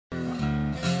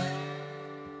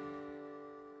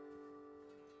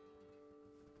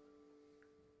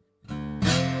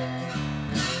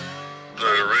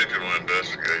original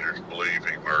investigators believe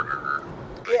he murdered her.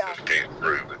 They just can't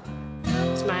prove it.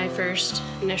 It's my first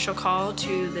initial call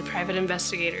to the private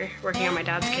investigator working on my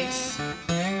dad's case.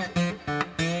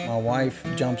 My wife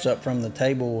jumps up from the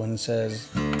table and says,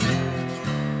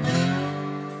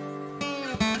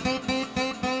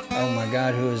 "Oh my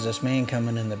God, who is this man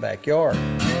coming in the backyard?"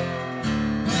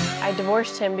 I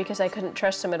divorced him because I couldn't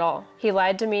trust him at all. He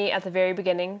lied to me at the very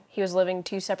beginning. He was living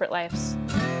 2 separate lives.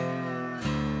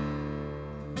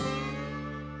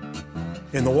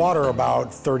 In the water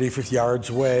about 30, 50 yards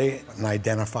away, and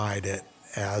identified it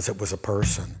as it was a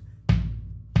person.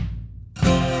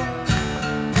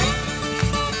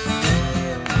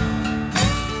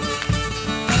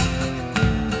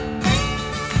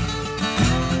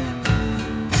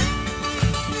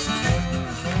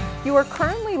 You are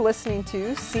currently listening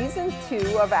to Season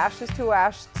 2 of Ashes to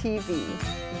Ash TV,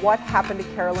 What Happened to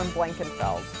Carolyn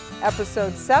Blankenfeld,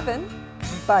 Episode 7,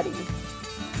 Buddy.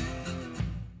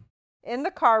 In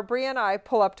the car, Bree and I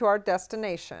pull up to our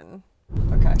destination.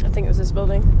 Okay. I think it was this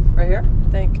building. Right here? I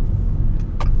think.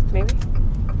 Maybe?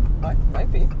 Might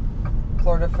be.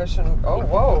 Florida Fish and... Oh,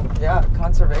 whoa. Yeah,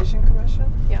 Conservation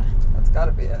Commission? Yeah. That's got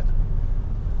to be it.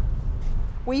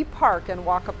 We park and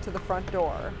walk up to the front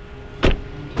door.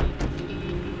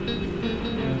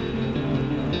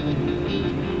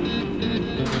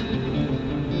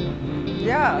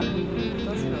 Yeah.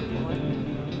 That's no point.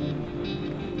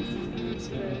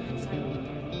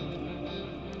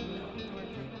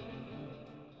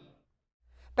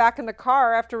 Back in the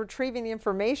car, after retrieving the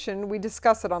information, we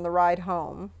discuss it on the ride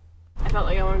home. I felt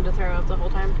like I wanted to throw up the whole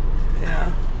time.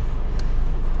 Yeah.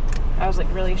 I was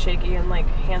like really shaky and like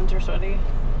hands were sweaty.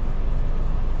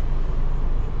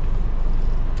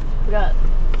 We got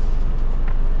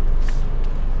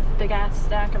big ass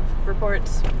stack of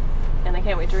reports and I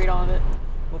can't wait to read all of it.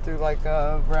 We'll do like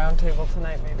a round table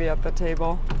tonight, maybe at the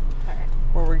table. All right.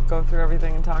 Where we go through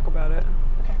everything and talk about it.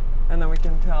 Okay. And then we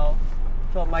can fill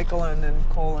Michael in and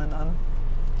Cole in on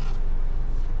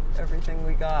everything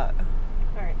we got.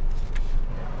 All right.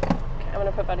 Okay, I'm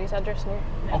gonna put Buddy's address in here.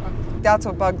 Okay. That's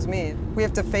what bugs me. We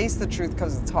have to face the truth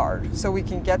because it's hard. So we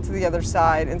can get to the other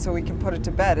side and so we can put it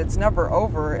to bed. It's never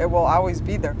over. It will always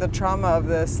be there. The trauma of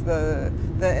this, the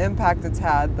impact it's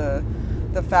had, the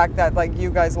fact that like you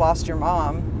guys lost your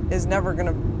mom is never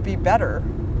gonna be better.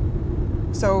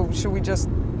 So should we just,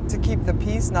 to keep the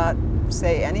peace, not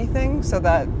say anything so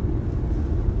that,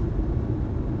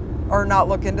 or not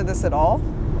look into this at all?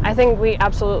 I think we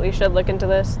absolutely should look into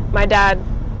this. My dad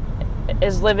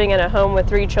is living in a home with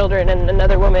 3 children and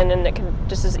another woman, and it could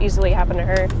just as easily happen to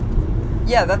her.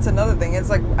 Yeah, that's another thing. It's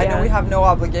like, I know we have no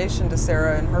obligation to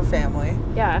Sarah and her family.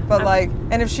 Yeah. But like,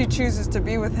 and if she chooses to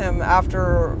be with him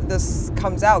after this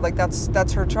comes out, like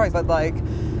that's her choice. But like,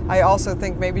 I also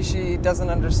think maybe she doesn't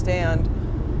understand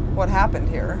what happened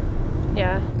here.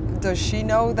 Yeah. Does she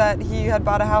know that he had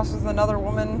bought a house with another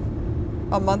woman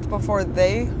a month before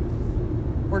they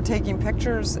were taking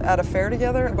pictures at a fair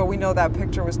together? But we know that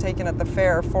picture was taken at the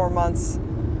fair 4 months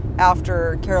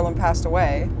after Carolyn passed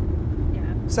away. Yeah.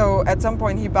 So at some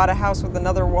point he bought a house with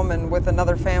another woman with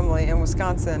another family in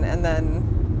Wisconsin and then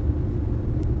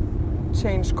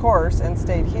changed course and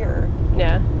stayed here.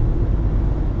 Yeah.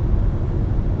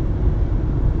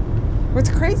 What's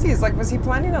crazy is like, was he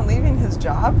planning on leaving his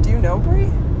job? Do you know,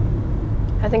 Bree?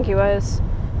 I think he was.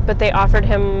 But they offered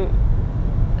him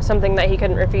something that he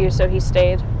couldn't refuse, so he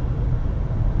stayed.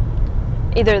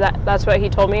 Either that's what he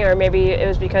told me, or maybe it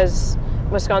was because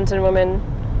Wisconsin woman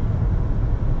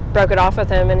broke it off with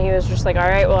him and he was just like, all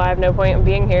right, well, I have no point in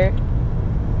being here.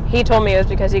 He told me it was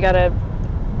because he got a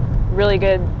really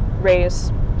good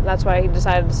raise. That's why he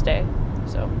decided to stay.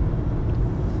 So.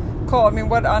 Cool. I mean,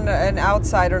 what on an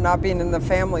outsider not being in the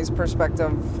family's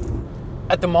perspective?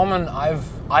 At the moment,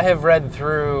 I have read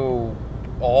through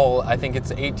all, I think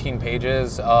it's 18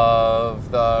 pages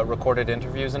of the recorded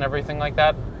interviews and everything like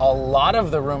that. A lot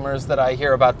of the rumors that I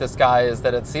hear about this guy is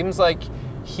that it seems like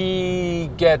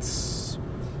he gets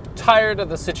tired of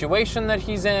the situation that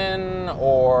he's in,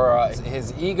 or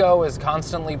his ego is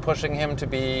constantly pushing him to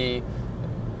be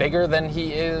bigger than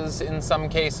he is in some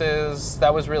cases.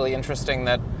 That was really interesting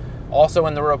that also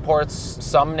in the reports,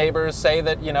 some neighbors say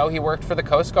that, you know, he worked for the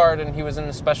Coast Guard and he was in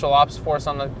the Special Ops Force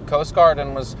on the Coast Guard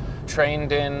and was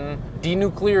trained in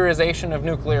denuclearization of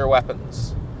nuclear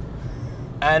weapons.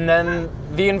 And then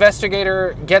the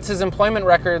investigator gets his employment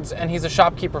records and he's a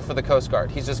shopkeeper for the Coast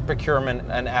Guard. He's just procurement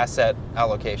and asset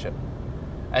allocation.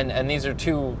 And these are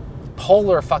two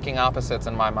polar fucking opposites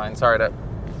in my mind.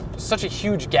 Such a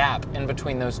huge gap in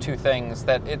between those two things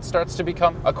that it starts to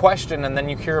become a question, and then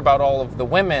you hear about all of the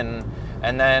women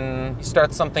and then he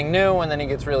starts something new, and then he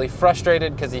gets really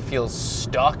frustrated because he feels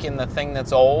stuck in the thing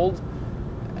that's old.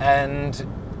 And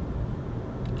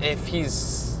if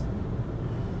he's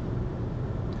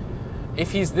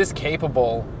this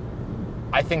capable,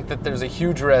 I think that there's a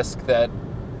huge risk that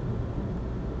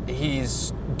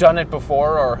he's done it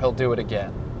before or he'll do it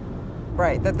again.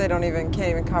 Right, that they can't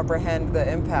even comprehend the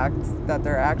impact that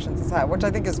their actions has had, which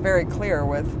I think is very clear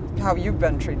with how you've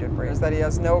been treated, Bree, is that he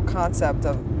has no concept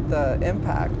of the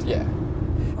impact. Yeah.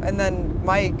 And then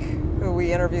Mike, who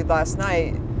we interviewed last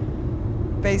night,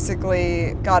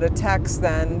 basically got a text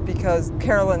then because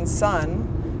Carolyn's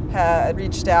son had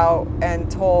reached out and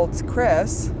told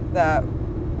Chris that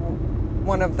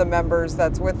one of the members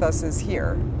that's with us is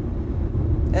here.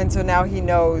 And so now he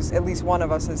knows at least one of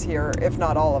us is here, if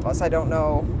not all of us. I don't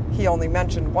know. He only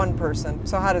mentioned one person.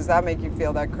 So how does that make you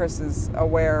feel that Chris is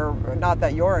aware, not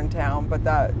that you're in town, but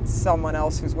that someone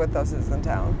else who's with us is in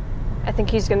town? I think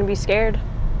he's going to be scared.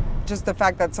 Just the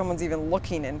fact that someone's even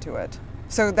looking into it.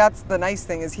 So that's the nice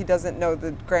thing, is he doesn't know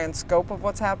the grand scope of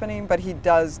what's happening, but he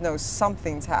does know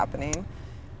something's happening.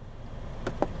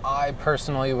 I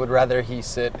personally would rather he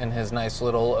sit in his nice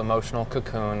little emotional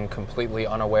cocoon, completely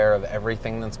unaware of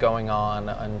everything that's going on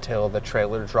until the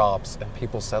trailer drops and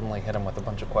people suddenly hit him with a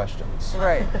bunch of questions.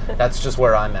 Right. That's just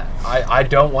where I'm at. I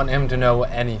don't want him to know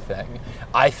anything.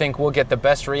 I think we'll get the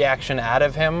best reaction out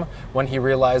of him when he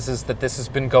realizes that this has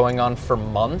been going on for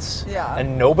months. Yeah.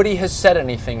 And nobody has said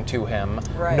anything to him.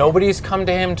 Right. Nobody's come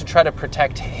to him to try to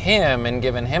protect him and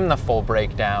given him the full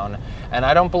breakdown. And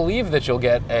I don't believe that you'll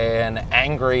get an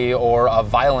angry or a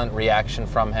violent reaction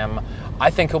from him. I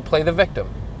think he'll play the victim.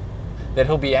 That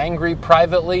he'll be angry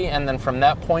privately, and then from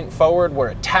that point forward,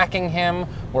 we're attacking him,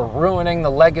 we're ruining the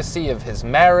legacy of his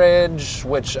marriage,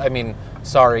 which, I mean,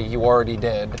 sorry, you already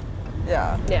did.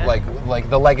 Yeah. Yeah. Like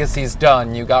the legacy's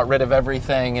done. You got rid of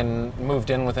everything and moved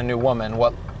in with a new woman.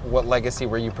 What legacy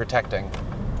were you protecting?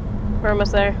 We're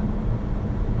almost there.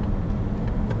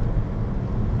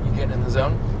 You getting in the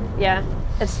zone? Yeah.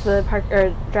 It's the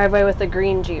driveway with the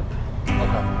green Jeep.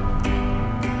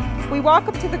 Okay. We walk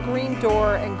up to the green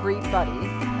door and greet Buddy.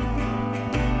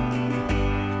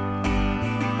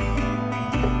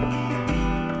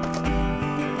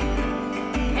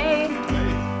 Hey.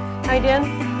 How you doing?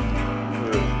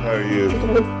 Good. How are you?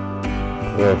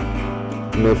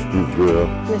 Missed you, girl.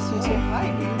 Miss you too.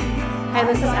 Hi,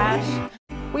 this is Ash.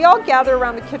 We all gather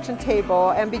around the kitchen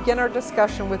table and begin our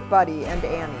discussion with Buddy and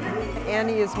Annie.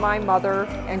 Annie is my mother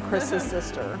and Chris's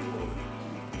sister.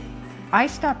 I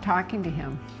stopped talking to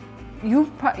him.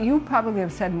 You probably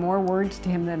have said more words to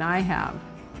him than I have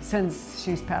since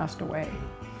she's passed away.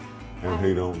 And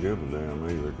he don't give a damn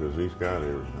either, because he's got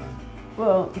everything.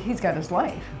 Well, he's got his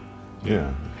life.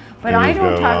 Yeah. But and I he's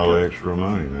don't got talk all to the extra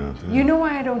money now, too. You know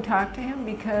why I don't talk to him?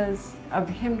 Because of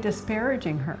him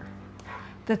disparaging her.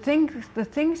 The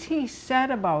things he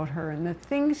said about her and the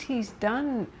things he's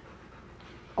done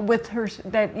with her,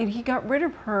 that he got rid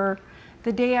of her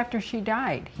the day after she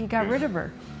died. He got rid of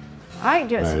her.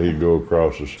 Now, he'd go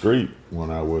across the street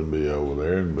when I wouldn't be over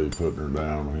there and be putting her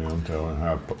down with him, telling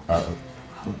how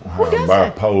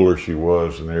bipolar she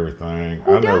was and everything.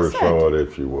 I never saw it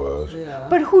if she was. Yeah.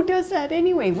 But who does that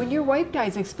anyway? When your wife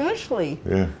dies, especially.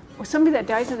 Yeah. Or somebody that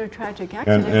dies in a tragic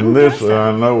accident. And this,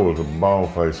 I know, was a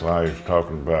bald-faced lie. He was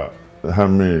talking about how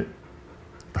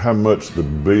much the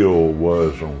bill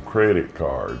was on credit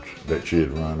cards that she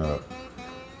had run up.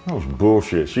 That was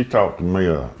bullshit. She talked to me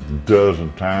a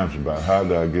dozen times about how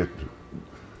did I get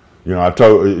I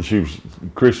told her,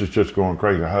 Chris is just going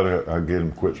crazy. How did I get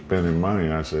him to quit spending money?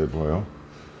 And I said, well,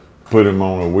 put him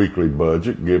on a weekly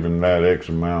budget, give him that X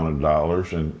amount of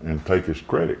dollars, and take his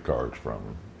credit cards from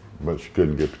him. But she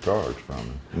couldn't get the cards from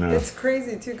him. No. It's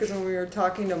crazy too, because when we were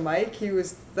talking to Mike, he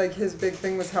was like, his big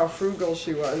thing was how frugal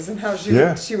she was and how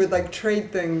she would like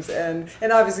trade things, and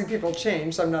obviously people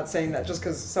change. So I'm not saying that just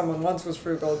because someone once was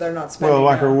frugal, they're not spending. Well,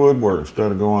 like now. her woodwork,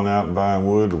 instead of going out and buying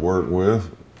wood to work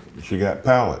with, she got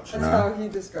pallets. That's how he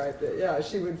described it. Yeah,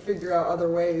 she would figure out other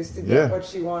ways to get what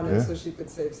she wanted, so she could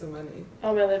save some money.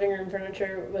 All my living room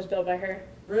furniture was built by her.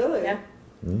 Really? Yeah.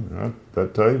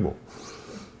 That table.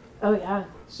 Oh yeah.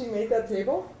 She made that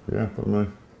table? Yeah, for me.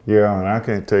 Yeah, and I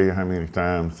can't tell you how many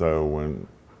times though when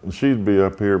she'd be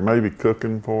up here, maybe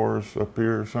cooking for us up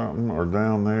here or something, or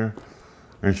down there,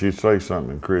 and she'd say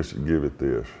something, and Chris would give it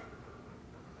this.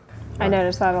 I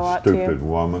noticed that a lot too. Stupid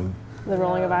woman. The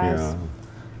rolling of eyes.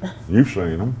 Yeah. You've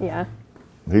seen him. Yeah.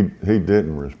 He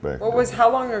didn't respect her.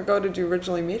 How long ago did you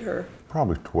originally meet her?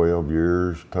 Probably 12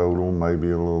 years total, maybe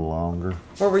a little longer.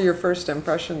 What were your first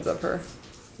impressions of her?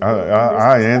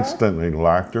 I instantly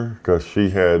liked her because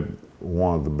she had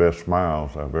one of the best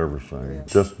smiles I've ever seen.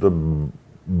 Just a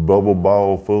bubble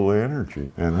ball full of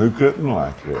energy, and who couldn't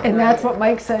like that? And that's what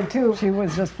Mike said too. She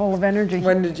was just full of energy.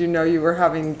 When did you know you were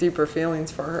having deeper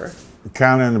feelings for her?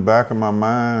 Kind of in the back of my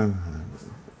mind,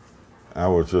 I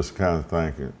was just kind of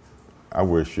thinking, I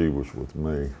wish she was with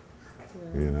me,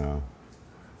 you know.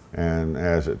 And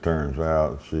as it turns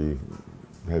out, she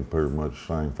had pretty much the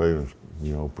same feelings,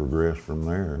 you know, progressed from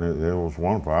there. And it was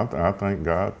wonderful. I thank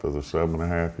God for the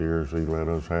 7.5 years he let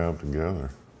us have together,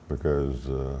 because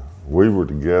we were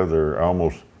together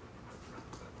almost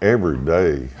every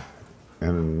day.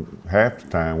 And half the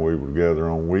time we were together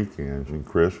on weekends, and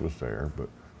Chris was there. But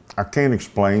I can't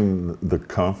explain the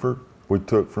comfort we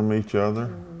took from each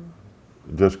other.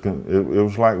 It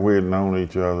was like we had known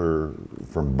each other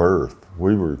from birth.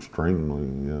 We were extremely,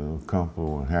 you know,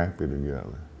 comfortable and happy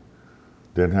together.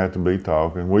 Didn't have to be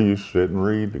talking. We used to sit and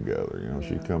read together. You know,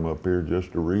 she'd come up here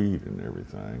just to read and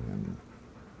everything,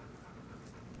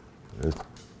 and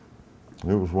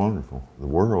it was wonderful. The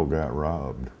world got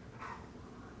robbed.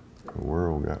 The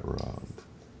world got robbed.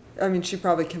 I mean, she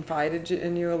probably confided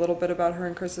in you a little bit about her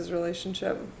and Chris's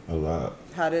relationship. A lot.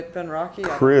 Had it been rocky?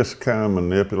 Chris kind of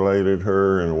manipulated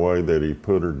her in a way that he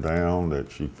put her down,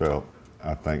 that she felt,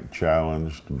 I think,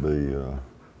 challenged to be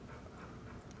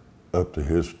up to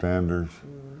his standards.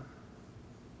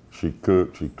 She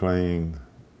cooked, she cleaned.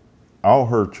 All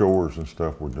her chores and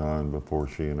stuff were done before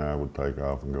she and I would take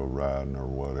off and go riding or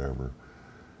whatever.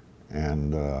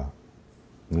 And the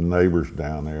neighbors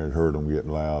down there had heard him get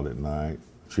loud at night.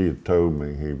 She had told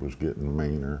me he was getting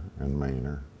meaner and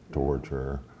meaner towards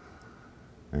her.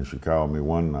 And she called me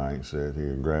one night and said he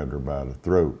had grabbed her by the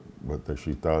throat, but that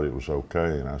she thought it was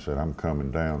okay. And I said, I'm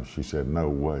coming down. She said, no,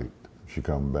 wait. She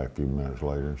came back a few minutes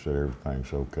later and said,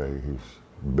 everything's okay. He's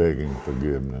begging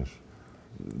forgiveness.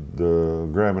 The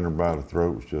grabbing her by the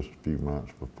throat was just a few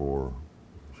months before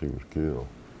she was killed.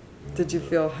 Did you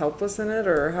feel helpless in it,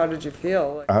 or how did you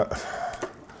feel?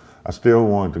 I still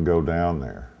wanted to go down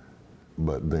there,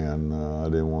 but then I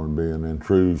didn't want to be an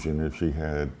intrusion if she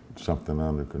had something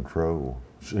under control.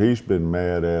 He's been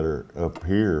mad at her up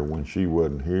here when she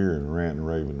wasn't here, and ranting and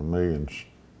raving to me, and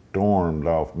stormed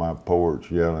off my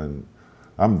porch yelling,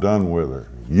 I'm done with her,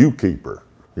 you keep her.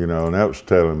 You know, and that was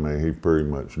telling me he pretty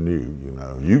much knew, you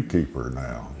know, you keep her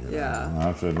now. You know? And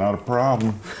I said, not a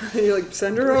problem. You're like,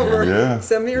 send her over. Yeah.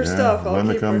 Send me your stuff. I'll Let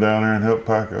me keep come her. down there and help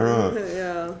pack her up.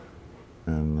 Yeah.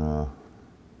 And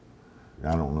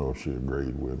I don't know if she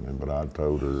agreed with me, but I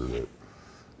told her that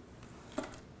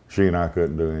she and I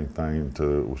couldn't do anything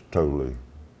until it was totally,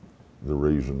 the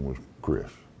reason was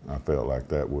Chris. I felt like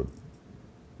that would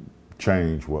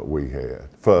change what we had.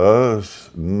 For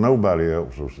us, nobody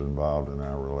else was involved in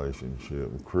our relationship.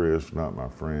 Chris, not my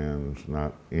friends,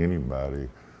 not anybody,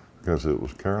 because it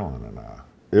was Carolyn and I.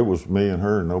 It was me and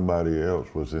her, nobody else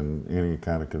was in any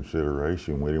kind of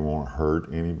consideration. We didn't want to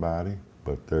hurt anybody,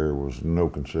 but there was no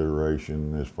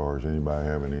consideration as far as anybody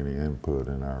having any input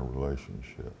in our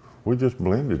relationship. We just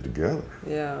blended together.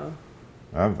 Yeah.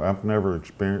 I've never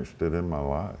experienced it in my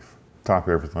life. Top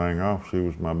everything off, she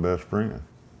was my best friend.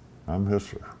 I miss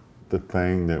her. The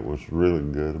thing that was really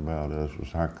good about us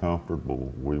was how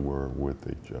comfortable we were with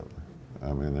each other.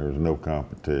 I mean, there was no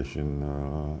competition.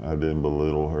 I didn't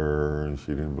belittle her, and she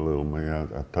didn't belittle me.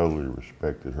 I totally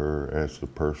respected her as the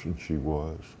person she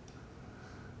was.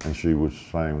 And she was the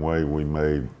same way. We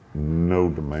made no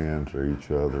demands of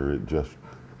each other. It just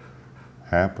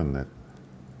happened that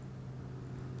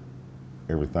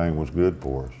everything was good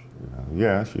for us. You know,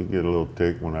 yeah, she'd get a little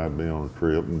tick when I'd be on a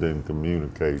trip and didn't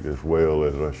communicate as well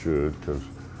as I should, because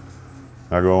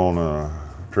I go on a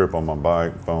trip on my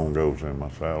bike, phone goes in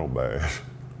my saddlebags.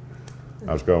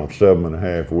 I was gone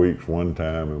 7.5 weeks one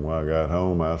time, and when I got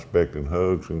home, I was expecting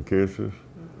hugs and kisses.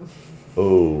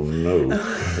 Oh no,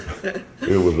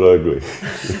 it was ugly.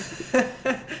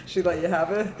 She let you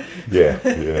have it?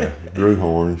 Yeah, Drew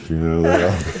horns, you know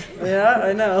that. Yeah,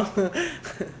 I know.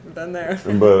 Been there.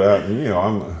 But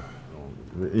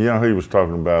he was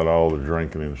talking about all the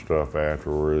drinking and stuff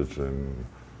afterwards, and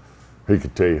he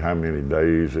could tell you how many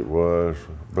days it was.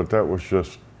 But that was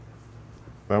just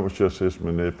his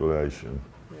manipulation.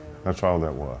 Yeah. That's all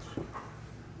that was,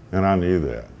 and I knew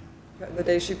that. The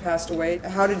day she passed away,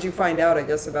 how did you find out, I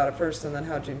guess, about it first, and then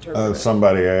how did you interpret it?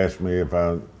 Somebody asked me if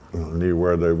I knew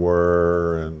where they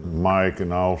were, and Mike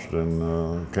and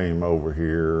Austin came over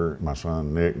here. My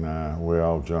son Nick and I, we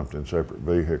all jumped in separate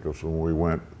vehicles, and we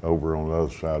went over on the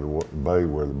other side of the bay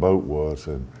where the boat was.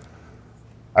 And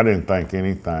I didn't think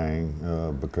anything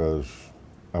because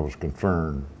I was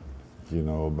concerned, you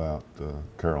know, about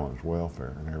Carolyn's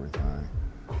welfare and everything.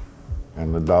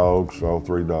 And the dogs, all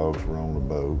 3 dogs were on the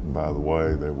boat. And by the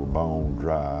way, they were bone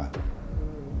dry.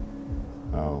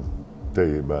 I'll tell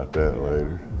you about that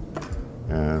later.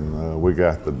 And we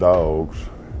got the dogs.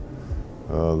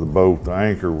 The boat, the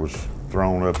anchor was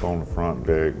thrown up on the front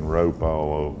deck and rope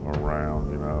all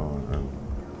around, you know.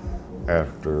 And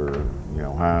after, you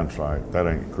know, hindsight, that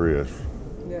ain't Chris.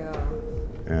 Yeah.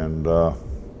 And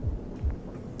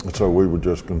so we were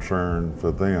just concerned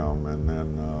for them. And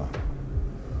then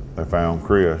they found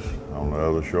Chris on the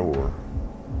other shore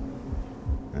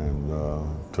and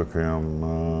took him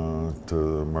to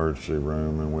the emergency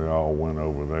room, and we all went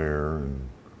over there, and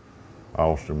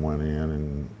Austin went in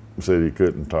and said he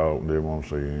couldn't talk, didn't want to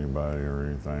see anybody or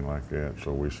anything like that.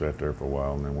 So we sat there for a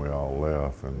while, and then we all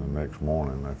left, and the next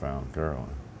morning they found Carolyn.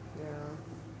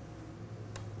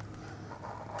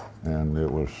 Yeah. And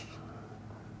it was...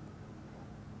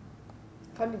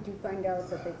 How did you find out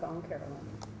that they found Carolyn?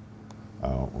 I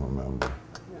don't remember.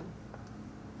 No.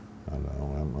 I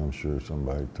don't. I'm sure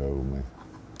somebody told me.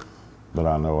 But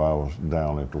I know I was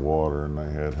down at the water, and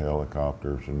they had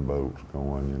helicopters and boats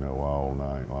going, you know, all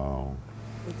night long.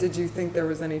 Did you think there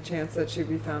was any chance that she'd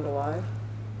be found alive?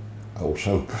 I was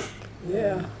hoping.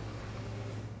 Yeah.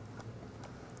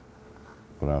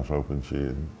 But I was hoping she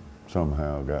had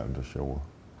somehow gotten to shore.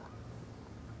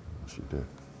 She did.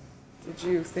 Did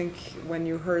you think when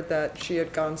you heard that she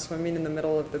had gone swimming in the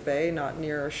middle of the bay, not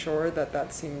near a shore,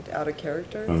 that seemed out of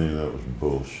character? I mean, that was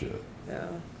bullshit. Yeah.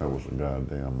 That was a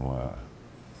goddamn lie.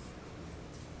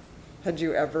 Had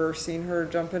you ever seen her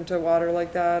jump into water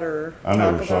like that, or I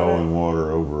never saw in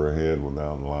water over her head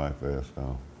without a life vest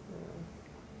on.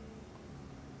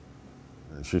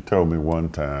 Yeah. She told me one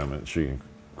time that she and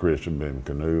Chris had been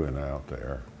canoeing out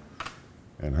there,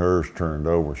 and hers turned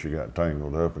over. She got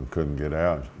tangled up and couldn't get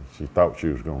out. She thought she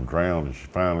was going to drown, and she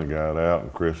finally got out,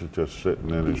 and Chris was just sitting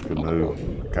in his canoe,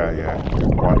 kayak,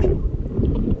 watching.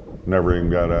 Never even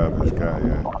got out of his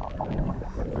kayak.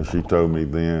 And she told me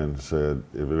then, said,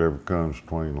 if it ever comes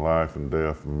between life and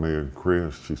death for me and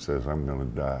Chris, she says, I'm going to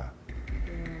die.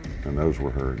 And those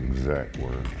were her exact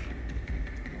words.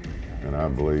 And I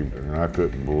believed her, and I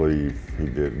couldn't believe he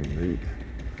didn't.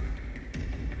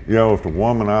 You know, if the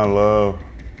woman I love,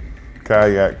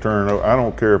 kayak turn over, I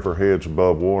don't care if her head's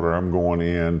above water, I'm going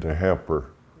in to help her.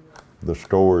 The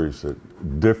stories that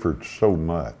differed so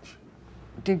much.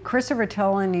 Did Chris ever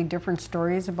tell any different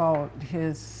stories about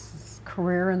his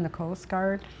career in the Coast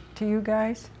Guard to you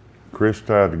guys? Chris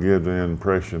tried to give the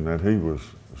impression that he was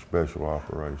a special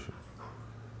operation.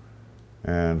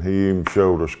 And he even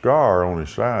showed a scar on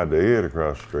his side, the head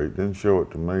across the street. Didn't show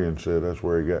it to me and said that's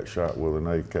where he got shot with an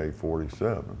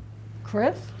AK-47.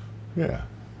 Chris? Yeah.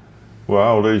 Well,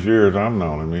 all these years I've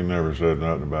known him, he never said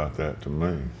nothing about that to me.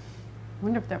 I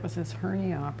wonder if that was his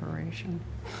hernia operation.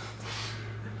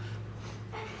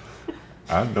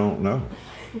 I don't know.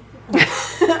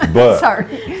 But sorry.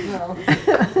 No.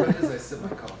 What is I sip my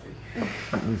coffee?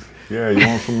 Yeah, you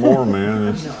want some more,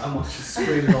 man? No, I want to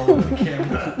sprayed it all over the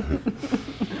camera.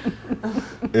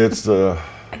 It's all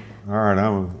right.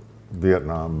 I'm a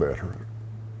Vietnam veteran.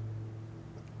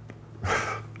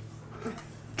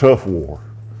 Tough war.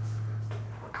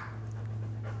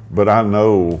 But I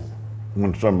know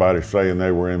when somebody's saying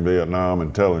they were in Vietnam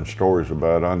and telling stories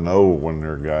about it, I know when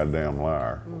they're a goddamn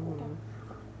liar.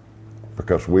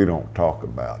 Because we don't talk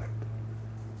about it.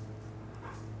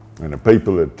 And the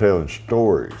people that are telling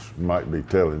stories might be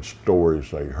telling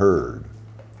stories they heard,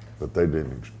 but they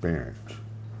didn't experience.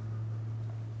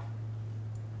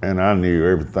 And I knew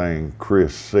everything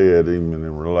Chris said, even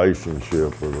in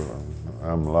relationship with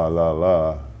I'm la la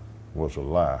la, was a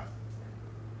lie.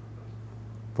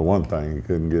 For one thing, he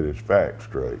couldn't get his facts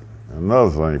straight. Another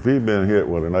thing, if he'd been hit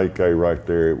with an AK right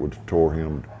there, it would have tore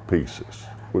him to pieces.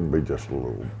 Wouldn't be just a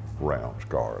little round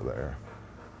scar there.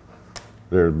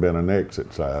 There'd been an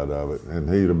exit side of it,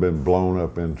 and he'd have been blown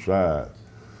up inside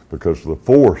because the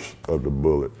force of the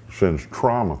bullet sends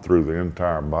trauma through the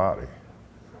entire body.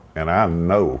 And I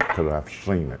know, because I've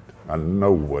seen it, I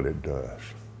know what it does.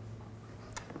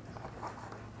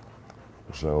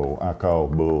 So I call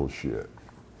bullshit.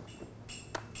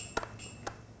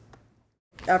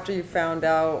 After you found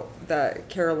out that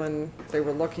Carolyn, they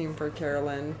were looking for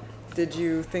Carolyn, did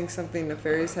you think something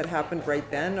nefarious had happened right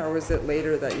then, or was it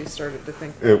later that you started to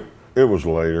think that? It was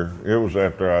later. It was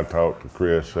after I talked to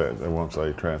Chris, once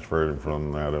they transferred him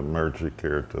from that emergency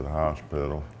care to the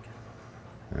hospital.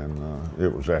 And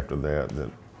it was after that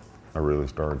that I really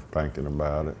started thinking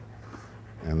about it.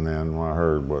 And then when I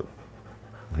heard what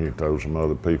he had told some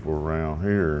other people around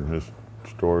here, and his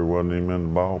story wasn't even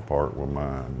in the ballpark with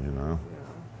mine, you know,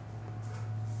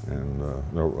 and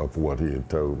of what he had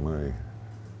told me.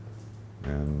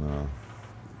 And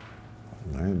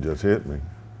it just hit me,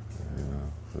 you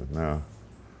know. Said, no,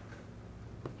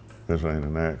 this ain't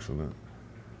an accident.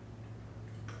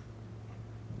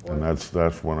 And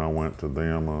that's when I went to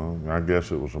them. I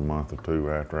guess it was a month or two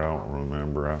after. I don't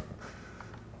remember.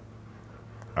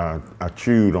 I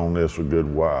chewed on this a good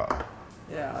while.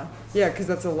 Yeah, yeah, because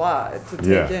that's a lot to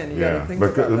take in. You got to think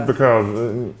because, about that.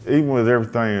 Because even with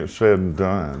everything that's said and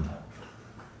done,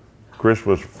 Chris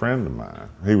was a friend of mine.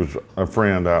 He was a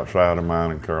friend outside of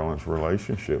mine and Carolyn's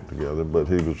relationship together, but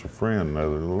he was a friend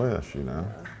nevertheless, you know.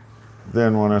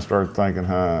 Then when I started thinking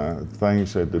how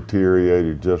things had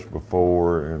deteriorated just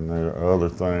before, and there are other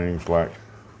things like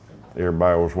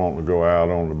everybody was wanting to go out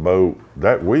on the boat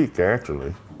that week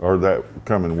actually, or that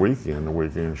coming weekend, the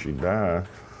weekend she died,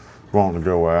 wanting to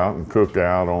go out and cook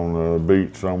out on the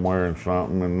beach somewhere and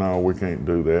something, and no, we can't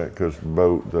do that because the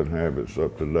boat doesn't have its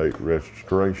up-to-date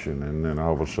registration. And then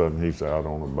all of a sudden he's out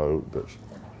on a boat that's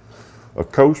a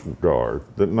Coast Guard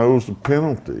that knows the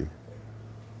penalty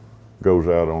goes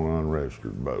out on an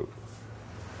unregistered boat.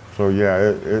 So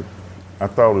yeah, I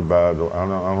thought about it. I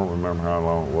don't remember how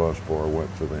long it was before I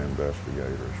went to the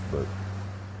investigators, but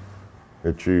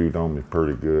it chewed on me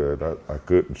pretty good. I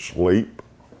couldn't sleep.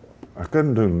 I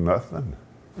couldn't do nothing.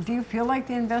 Do you feel like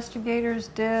the investigators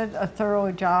did a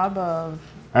thorough job of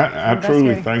I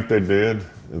truly think they did.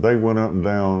 They went up and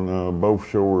down both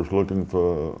shores looking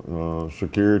for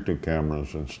security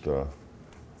cameras and stuff.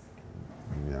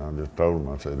 You know, I just told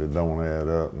them, I said, it don't add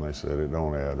up, and they said it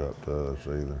don't add up to us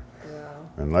either. Yeah.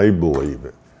 And they believe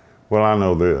it. Well, I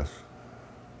know this,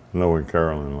 knowing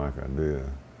Carolyn like I did.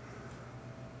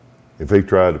 If he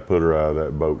tried to put her out of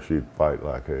that boat, she'd fight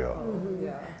like hell. Mm-hmm.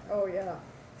 Yeah. Oh, yeah.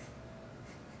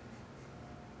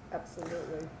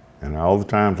 Absolutely. And all the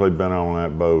times they've been on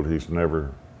that boat, he's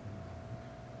never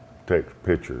texted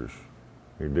pictures.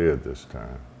 He did this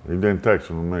time. He didn't text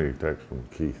them to me, he texted them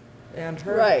to Keith. And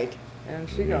her. Right. And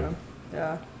she got him.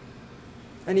 Yeah.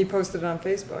 And he posted it on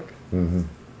Facebook. Mm-hmm.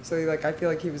 So I feel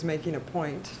like he was making a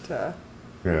point to.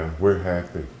 Yeah, we're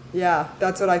happy. Yeah,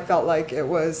 that's what I felt like it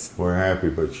was. We're happy,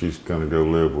 but she's gonna go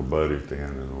live with Buddy at the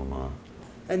end of the month.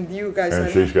 And you guys.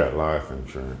 And she's got life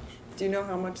insurance. Do you know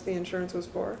how much the insurance was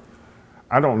for?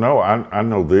 I don't know. I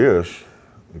know this.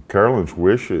 Carolyn's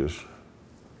wishes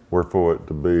were for it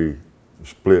to be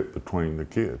split between the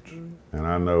kids. Mm-hmm. And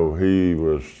I know he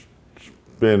was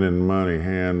spending money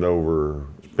hand over,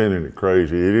 spending it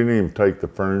crazy. He didn't even take the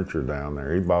furniture down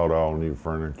there. He bought all new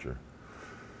furniture.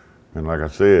 And like I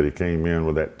said, he came in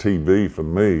with that TV for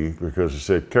me because he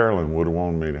said Carolyn would have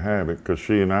wanted me to have it because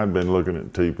she and I had been looking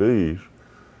at TVs.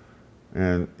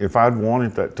 And if I'd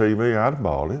wanted that TV, I'd have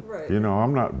bought it. Right. You know,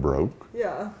 I'm not broke.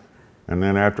 Yeah. And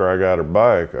then after I got her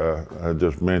back, I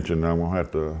just mentioned I'm gonna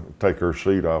have to take her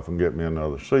seat off and get me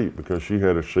another seat because she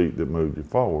had a seat that moved you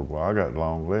forward. Well, I got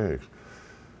long legs.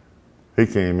 He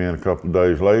came in a couple of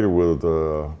days later with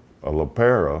a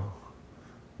Lapera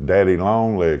daddy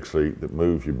long leg seat that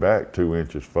moves you back 2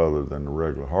 inches further than the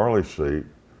regular Harley seat.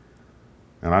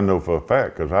 And I know for a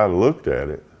fact, because I looked at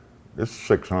it, it's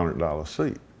a $600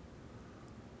 seat.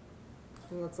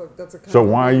 That's a So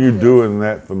why are you doing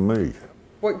that for me?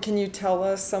 What can you tell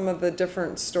us some of the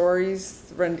different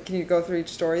stories? Can you go through each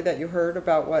story that you heard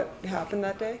about what happened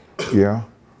that day? Yeah.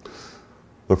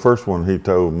 The first one he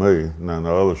told me, and then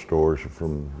the other stories are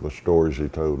from the stories he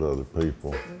told other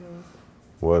people,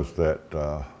 was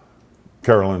that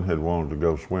Carolyn had wanted to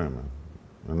go swimming.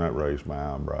 And that raised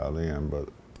my eyebrow then, but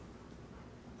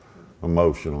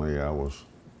emotionally I was,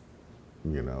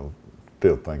 you know,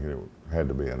 still thinking it had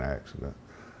to be an accident.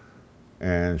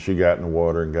 And she got in the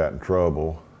water and got in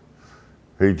trouble.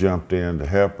 He jumped in to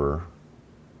help her,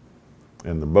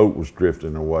 and the boat was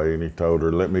drifting away, and he told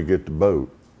her, let me get the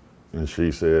boat. And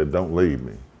she said, don't leave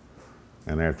me.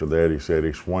 And after that, he said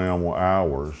he swam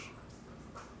hours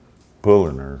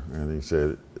pulling her, and he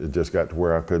said, it just got to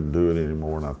where I couldn't do it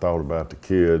anymore, and I thought about the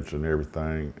kids and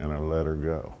everything, and I let her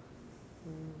go.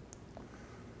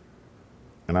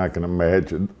 And I can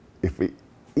imagine, if he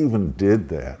even did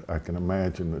that, I can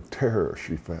imagine the terror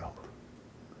she felt.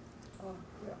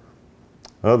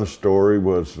 Other story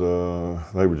was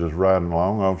they were just riding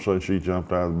along. All of a sudden she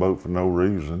jumped out of the boat for no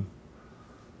reason,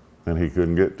 and he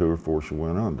couldn't get to her before she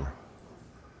went under.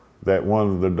 That one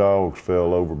of the dogs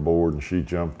fell overboard and she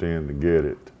jumped in to get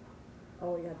it.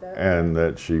 Oh, yeah, and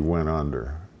that she went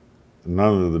under.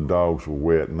 None of the dogs were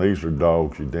wet, and these are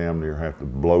dogs you damn near have to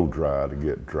blow dry to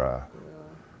get dry.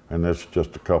 And that's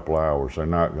just a couple hours. They're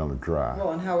not going to dry.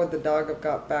 Well, and how would the dog have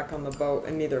got back on the boat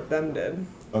and neither of them did?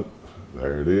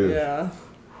 There it is. Yeah.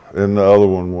 And the other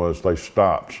one was they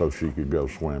stopped so she could go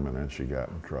swimming and she got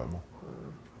in trouble.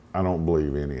 I don't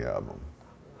believe any of them.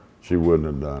 she wouldn't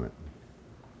have done it.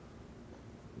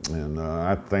 And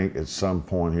I think at some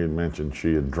point he had mentioned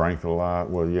she had drank a lot.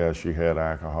 Well, yeah, she had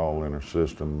alcohol in her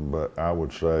system, but I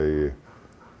would say,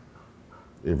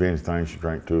 if anything, she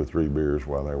drank 2 or 3 beers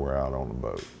while they were out on the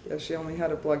boat. Yeah, she only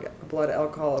had a blood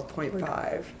alcohol of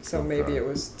 0.5, so Okay. maybe it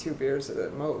was 2 beers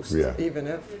at most, Yeah. even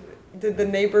if. Did the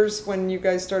neighbors, when you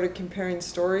guys started comparing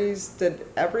stories, did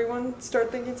everyone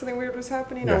start thinking something weird was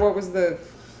happening? Yeah. Or what was the...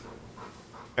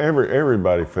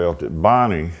 Everybody felt it.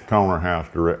 Bonnie, corner house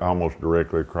almost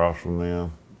directly across from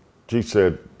them, she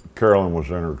said Carolyn was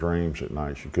in her dreams at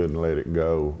night. She couldn't let it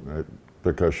go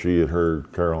because she had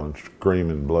heard Carolyn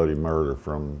screaming bloody murder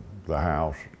from the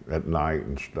house at night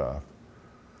and stuff.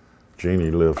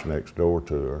 Jeannie lives next door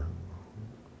to her.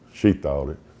 She thought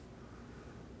it.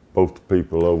 Both the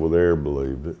people over there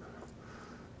believed it.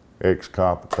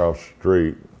 Ex-cop across the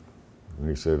street,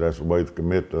 he said that's the way to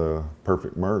commit a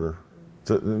perfect murder.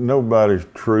 So nobody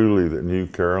truly that knew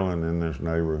Carolyn in this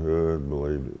neighborhood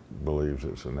believes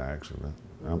it's an accident.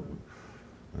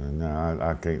 And now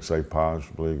I can't say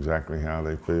positively exactly how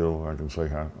they feel. I can say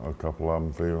how a couple of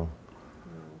them feel.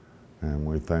 And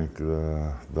we think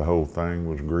the whole thing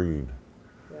was greed.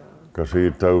 Because he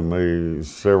had told me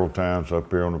several times up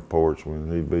here on the porch when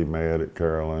he'd be mad at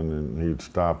Carolyn and he'd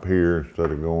stop here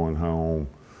instead of going home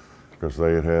because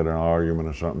they had had an argument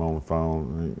or something on the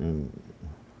phone. And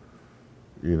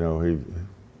you know, he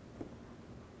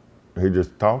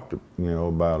just talked,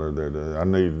 about her that I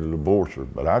need to divorce her,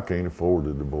 but I can't afford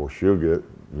to divorce. She'll get,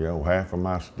 half of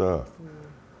my stuff.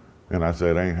 And I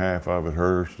said, ain't half of it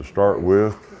hers to start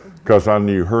with? Because I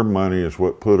knew her money is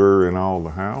what put her in all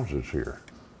the houses here.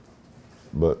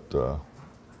 But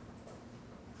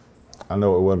I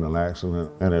know it wasn't an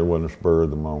accident and it wasn't a spur of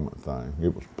the moment thing.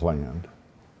 It was planned.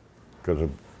 Because if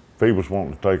he was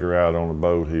wanting to take her out on the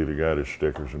boat, he'd have got his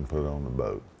stickers and put on the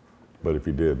boat. But if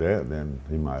he did that, then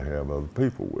he might have other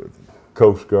people with him.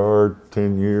 Coast Guard,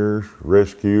 10 years,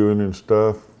 rescuing and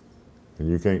stuff, and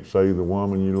you can't save the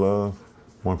woman you love.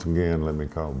 Once again, let me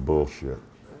call it bullshit.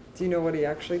 Do you know what he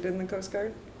actually did in the Coast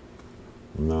Guard?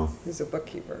 No. He's a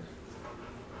bookkeeper.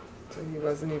 So he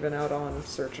wasn't even out on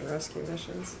search and rescue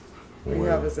missions. We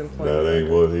have his employment. That ain't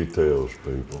what he tells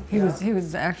people. He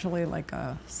was actually like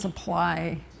a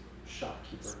supply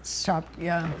shopkeeper.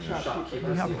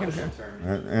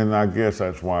 And I guess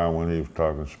that's why when he was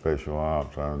talking special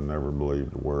ops, I never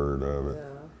believed a word of it.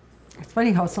 It's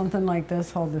funny how something like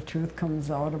this, how the truth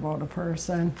comes out about a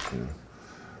person. Yeah.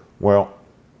 Well,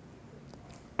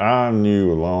 I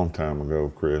knew a long time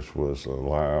ago Chris was a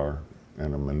liar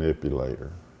and a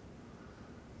manipulator.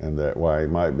 And that while he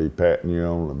might be patting you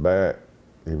on the back,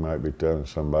 he might be telling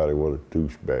somebody what a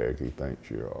douchebag he thinks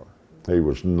you are. He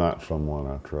was not someone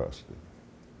I trusted.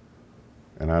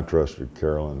 And I trusted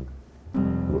Carolyn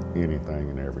with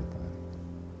anything and everything.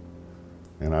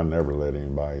 And I never let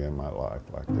anybody in my life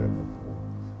like that before.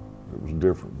 It was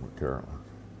different with Carolyn.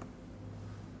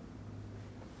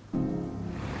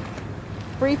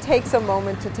 Bree takes a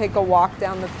moment to take a walk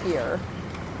down the pier.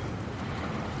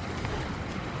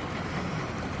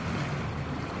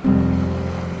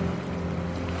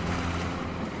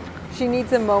 She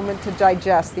needs a moment to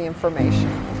digest the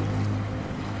information.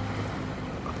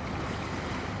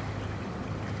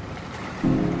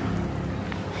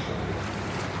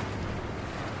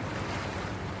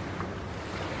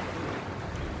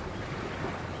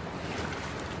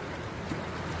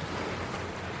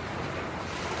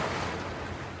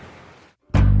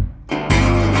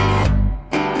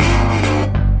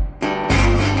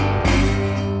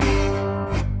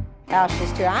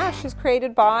 Ashes to Ash is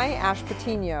created by Ash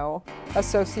Patino,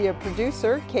 associate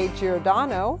producer Kate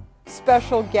Giordano,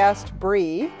 special guest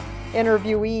Bree,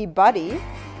 interviewee Buddy,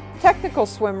 technical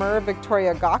swimmer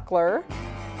Victoria Gockler,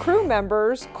 crew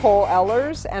members Cole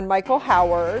Ellers and Michael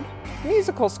Howard,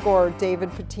 musical score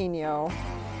David Patino.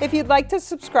 If you'd like to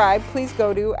subscribe, please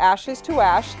go to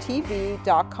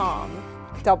ashesToAshTV.com,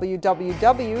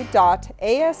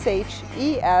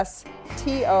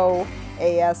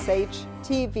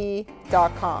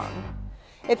 www.ashesToASHTV.com.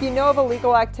 If you know of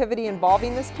illegal activity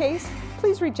involving this case,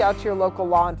 please reach out to your local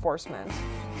law enforcement.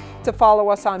 To follow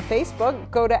us on Facebook,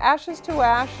 go to Ashes to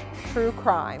Ash True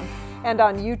Crime, and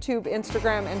on YouTube,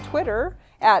 Instagram, and Twitter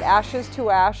at Ashes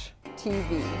to Ash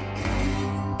TV.